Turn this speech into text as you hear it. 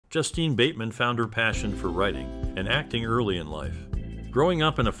Justine Bateman found her passion for writing and acting early in life. Growing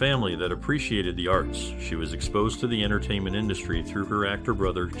up in a family that appreciated the arts, she was exposed to the entertainment industry through her actor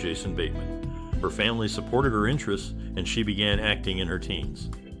brother, Jason Bateman. Her family supported her interests, and she began acting in her teens.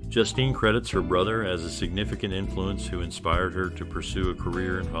 Justine credits her brother as a significant influence who inspired her to pursue a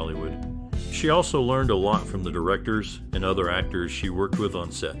career in Hollywood. She also learned a lot from the directors and other actors she worked with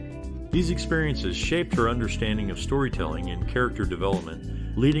on set. These experiences shaped her understanding of storytelling and character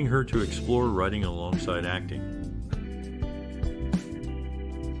development, leading her to explore writing alongside acting.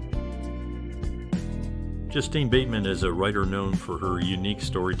 Justine Bateman is a writer known for her unique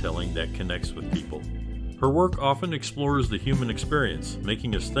storytelling that connects with people. Her work often explores the human experience,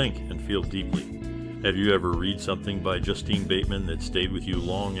 making us think and feel deeply. Have you ever read something by Justine Bateman that stayed with you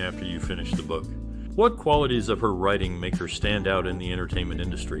long after you finished the book? What qualities of her writing make her stand out in the entertainment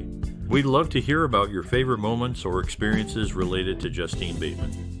industry? We'd love to hear about your favorite moments or experiences related to Justine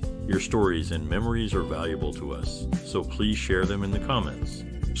Bateman. Your stories and memories are valuable to us, so please share them in the comments.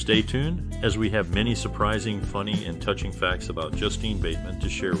 Stay tuned, as we have many surprising, funny, and touching facts about Justine Bateman to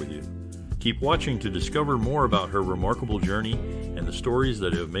share with you. Keep watching to discover more about her remarkable journey and the stories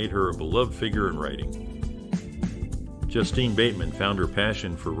that have made her a beloved figure in writing. Justine Bateman found her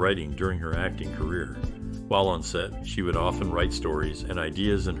passion for writing during her acting career. While on set, she would often write stories and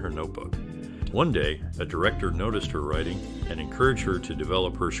ideas in her notebook. One day, a director noticed her writing and encouraged her to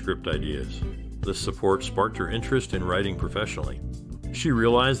develop her script ideas. This support sparked her interest in writing professionally. She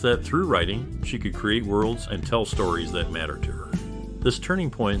realized that through writing, she could create worlds and tell stories that mattered to her. This turning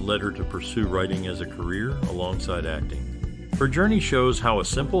point led her to pursue writing as a career alongside acting. Her journey shows how a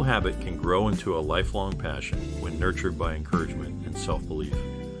simple habit can grow into a lifelong passion when nurtured by encouragement and self-belief.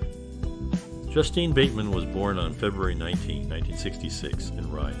 Justine Bateman was born on February 19, 1966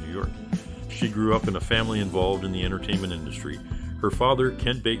 in Rye, New York. She grew up in a family involved in the entertainment industry. Her father,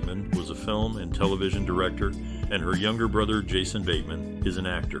 Kent Bateman, was a film and television director, and her younger brother, Jason Bateman, is an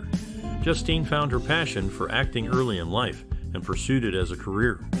actor. Justine found her passion for acting early in life and pursued it as a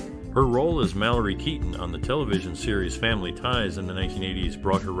career. Her role as Mallory Heaton on the television series Family Ties in the 1980s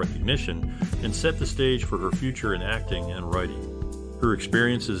brought her recognition and set the stage for her future in acting and writing. Her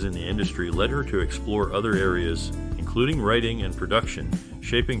experiences in the industry led her to explore other areas, including writing and production,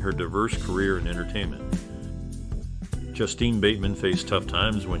 shaping her diverse career in entertainment. Justine Bateman faced tough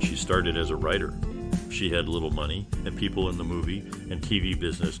times when she started as a writer. She had little money, and people in the movie and TV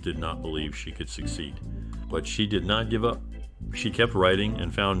business did not believe she could succeed. But she did not give up. She kept writing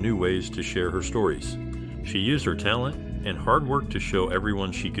and found new ways to share her stories. She used her talent and hard work to show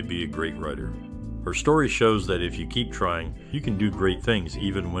everyone she could be a great writer. Her story shows that if you keep trying, you can do great things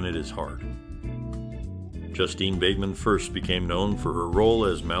even when it is hard. Justine Bateman first became known for her role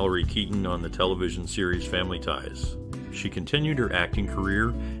as Mallory Heaton on the television series Family Ties. She continued her acting career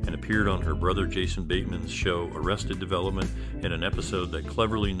and appeared on her brother Jason Bateman's show Arrested Development in an episode that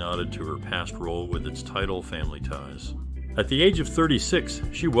cleverly nodded to her past role with its title Family Ties. At the age of 36,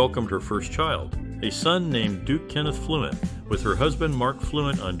 she welcomed her first child, a son named Duke Kenneth Fluent, with her husband Mark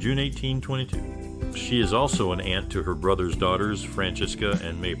Fluent on June 18, 22. She is also an aunt to her brother's daughters, Francisca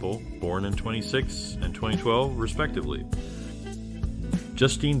and Maple, born in 2006 and 2012, respectively.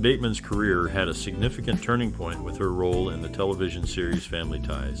 Justine Bateman's career had a significant turning point with her role in the television series Family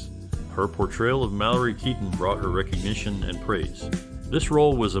Ties. Her portrayal of Mallory Heaton brought her recognition and praise. This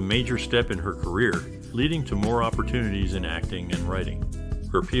role was a major step in her career, leading to more opportunities in acting and writing.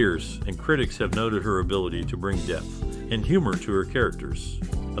 Her peers and critics have noted her ability to bring depth and humor to her characters.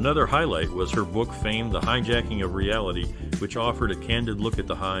 Another highlight was her book Fame, The Hijacking of Reality, which offered a candid look at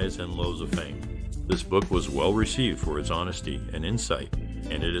the highs and lows of fame. This book was well received for its honesty and insight,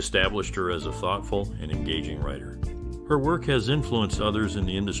 and it established her as a thoughtful and engaging writer. Her work has influenced others in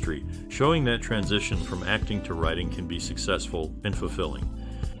the industry, showing that transition from acting to writing can be successful and fulfilling.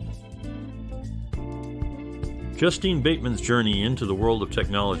 Justine Bateman's journey into the world of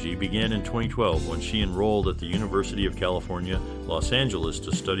technology began in 2012 when she enrolled at the University of California, Los Angeles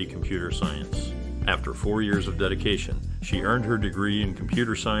to study computer science. After 4 years of dedication, she earned her degree in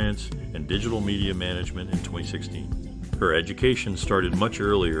computer science and digital media management in 2016. Her education started much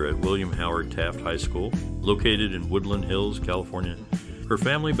earlier at William Howard Taft High School, located in Woodland Hills, California. Her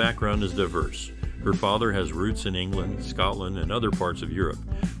family background is diverse. Her father has roots in England, Scotland, and other parts of Europe,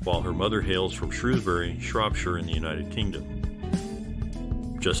 while her mother hails from Shrewsbury, Shropshire in the United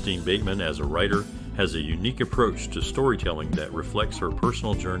Kingdom. Justine Bateman, as a writer, has a unique approach to storytelling that reflects her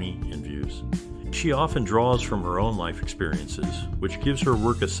personal journey and views. She often draws from her own life experiences, which gives her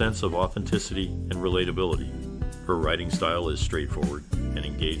work a sense of authenticity and relatability. Her writing style is straightforward and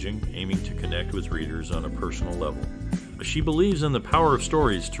engaging, aiming to connect with readers on a personal level. She believes in the power of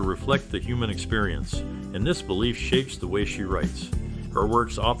stories to reflect the human experience, and this belief shapes the way she writes. Her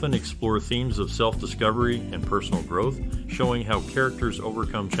works often explore themes of self-discovery and personal growth, showing how characters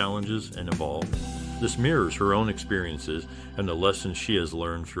overcome challenges and evolve. This mirrors her own experiences and the lessons she has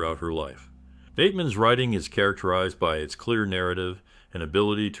learned throughout her life. Bateman's writing is characterized by its clear narrative and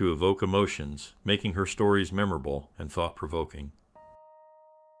ability to evoke emotions, making her stories memorable and thought-provoking.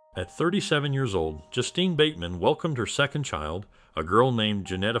 At 37 years old, Justine Bateman welcomed her second child, a girl named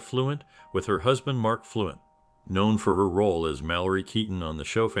Janetta Fluent, with her husband Mark Fluent. Known for her role as Mallory Heaton on the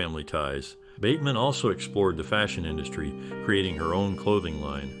show Family Ties, Bateman also explored the fashion industry, creating her own clothing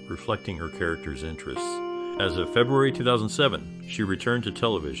line, reflecting her character's interests. As of February 2007, she returned to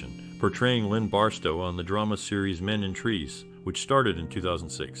television, portraying Lynn Barstow on the drama series Men in Trees, which started in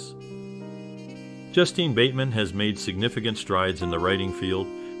 2006. Justine Bateman has made significant strides in the writing field,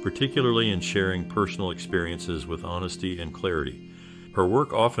 particularly in sharing personal experiences with honesty and clarity. Her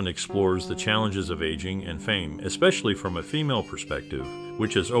work often explores the challenges of aging and fame, especially from a female perspective,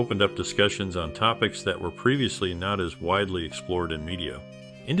 which has opened up discussions on topics that were previously not as widely explored in media.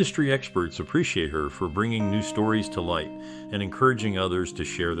 Industry experts appreciate her for bringing new stories to light and encouraging others to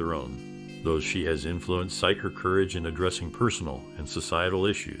share their own. Those she has influenced cite her courage in addressing personal and societal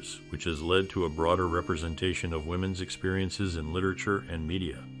issues, which has led to a broader representation of women's experiences in literature and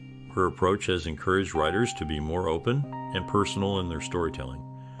media. Her approach has encouraged writers to be more open and personal in their storytelling.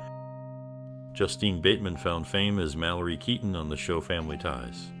 Justine Bateman found fame as Mallory Heaton on the show Family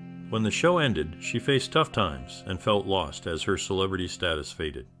Ties. When the show ended, she faced tough times and felt lost as her celebrity status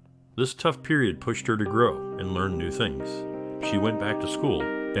faded. This tough period pushed her to grow and learn new things. She went back to school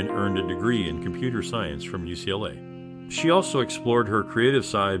and earned a degree in computer science from UCLA. She also explored her creative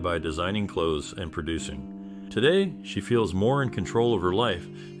side by designing clothes and producing. Today, she feels more in control of her life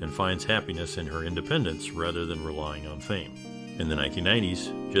and finds happiness in her independence rather than relying on fame. In the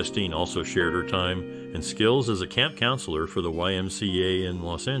 1990s, Justine also shared her time and skills as a camp counselor for the YMCA in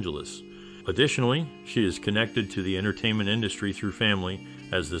Los Angeles. Additionally, she is connected to the entertainment industry through family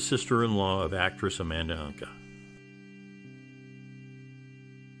as the sister-in-law of actress Amanda Anka.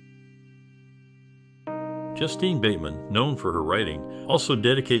 Justine Bateman, known for her writing, also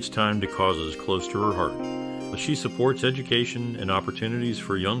dedicates time to causes close to her heart. She supports education and opportunities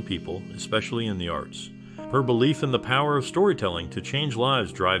for young people, especially in the arts. Her belief in the power of storytelling to change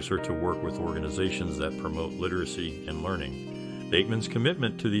lives drives her to work with organizations that promote literacy and learning. Bateman's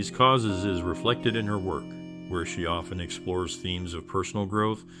commitment to these causes is reflected in her work, where she often explores themes of personal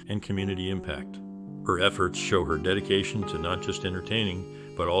growth and community impact. Her efforts show her dedication to not just entertaining,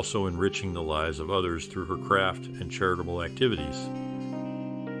 but also enriching the lives of others through her craft and charitable activities.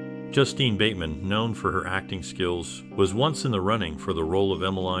 Justine Bateman, known for her acting skills, was once in the running for the role of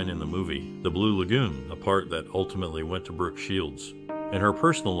Emmeline in the movie The Blue Lagoon, a part that ultimately went to Brooke Shields. In her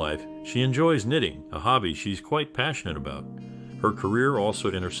personal life, she enjoys knitting, a hobby she's quite passionate about. Her career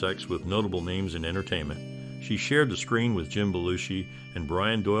also intersects with notable names in entertainment. She shared the screen with Jim Belushi and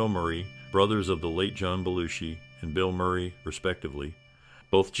Brian Doyle Murray, brothers of the late John Belushi and Bill Murray, respectively.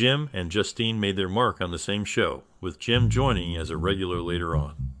 Both Jim and Justine made their mark on the same show, with Jim joining as a regular later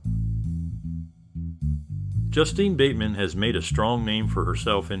on. Justine Bateman has made a strong name for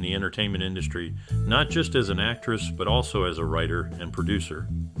herself in the entertainment industry, not just as an actress, but also as a writer and producer.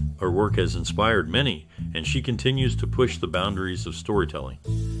 Her work has inspired many, and she continues to push the boundaries of storytelling.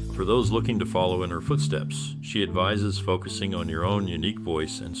 For those looking to follow in her footsteps, she advises focusing on your own unique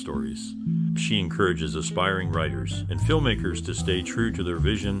voice and stories. She encourages aspiring writers and filmmakers to stay true to their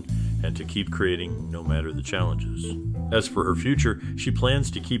vision and to keep creating no matter the challenges. As for her future, she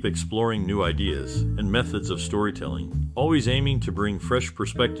plans to keep exploring new ideas and methods of storytelling, always aiming to bring fresh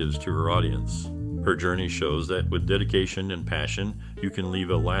perspectives to her audience. Her journey shows that with dedication and passion, you can leave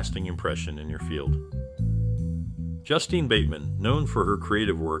a lasting impression in your field. Justine Bateman, known for her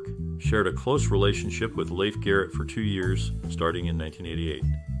creative work, shared a close relationship with Leif Garrett for 2 years, starting in 1988.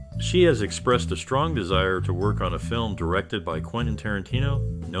 She has expressed a strong desire to work on a film directed by Quentin Tarantino,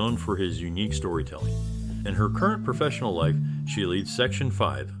 known for his unique storytelling. In her current professional life, she leads Section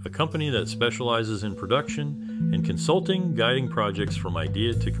 5, a company that specializes in production and consulting, guiding projects from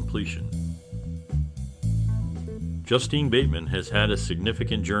idea to completion. Justine Bateman has had a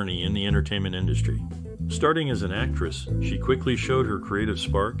significant journey in the entertainment industry. Starting as an actress, she quickly showed her creative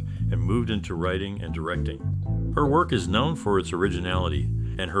spark and moved into writing and directing. Her work is known for its originality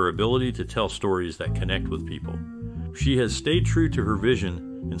and her ability to tell stories that connect with people. She has stayed true to her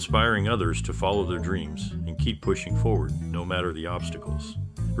vision, inspiring others to follow their dreams and keep pushing forward, no matter the obstacles.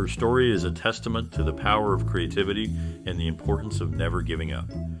 Her story is a testament to the power of creativity and the importance of never giving up.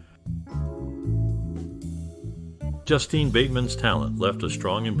 Justine Bateman's talent left a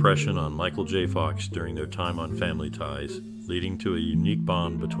strong impression on Michael J. Fox during their time on Family Ties, leading to a unique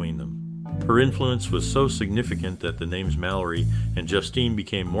bond between them. Her influence was so significant that the names Mallory and Justine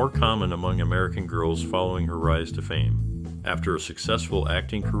became more common among American girls following her rise to fame. After a successful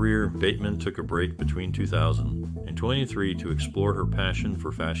acting career, Bateman took a break between 2000 and 23 to explore her passion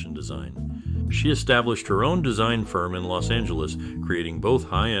for fashion design. She established her own design firm in Los Angeles, creating both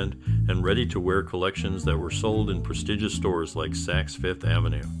high-end and ready-to-wear collections that were sold in prestigious stores like Saks Fifth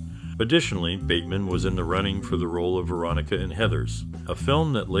Avenue. Additionally, Bateman was in the running for the role of Veronica in Heathers, a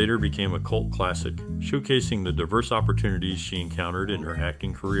film that later became a cult classic, showcasing the diverse opportunities she encountered in her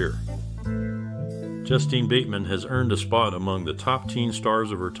acting career. Justine Bateman has earned a spot among the top teen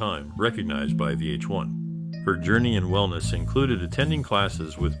stars of her time, recognized by VH1. Her journey in wellness included attending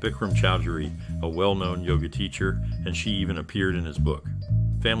classes with Bikram Choudhury, a well-known yoga teacher, and she even appeared in his book.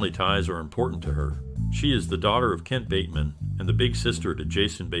 Family ties are important to her. She is the daughter of Kent Bateman and the big sister to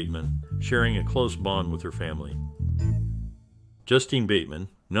Jason Bateman, sharing a close bond with her family. Justine Bateman,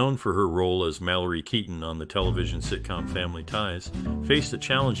 known for her role as Mallory Heaton on the television sitcom Family Ties, faced a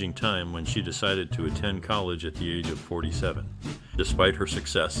challenging time when she decided to attend college at the age of 47. Despite her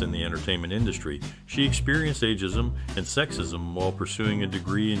success in the entertainment industry, she experienced ageism and sexism while pursuing a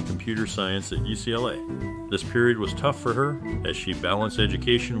degree in computer science at UCLA. This period was tough for her as she balanced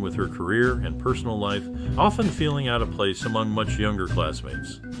education with her career and personal life, often feeling out of place among much younger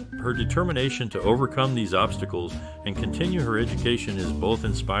classmates. Her determination to overcome these obstacles and continue her education is both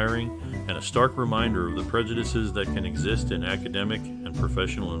inspiring and a stark reminder of the prejudices that can exist in academic and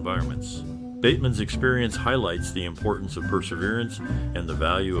professional environments. Bateman's experience highlights the importance of perseverance and the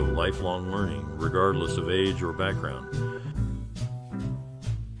value of lifelong learning, regardless of age or background.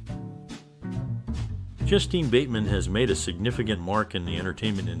 Justine Bateman has made a significant mark in the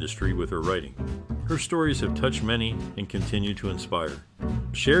entertainment industry with her writing. Her stories have touched many and continue to inspire.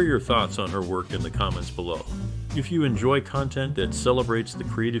 Share your thoughts on her work in the comments below. If you enjoy content that celebrates the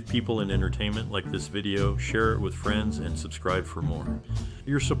creative people in entertainment like this video, share it with friends and subscribe for more.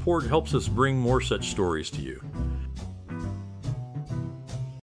 Your support helps us bring more such stories to you.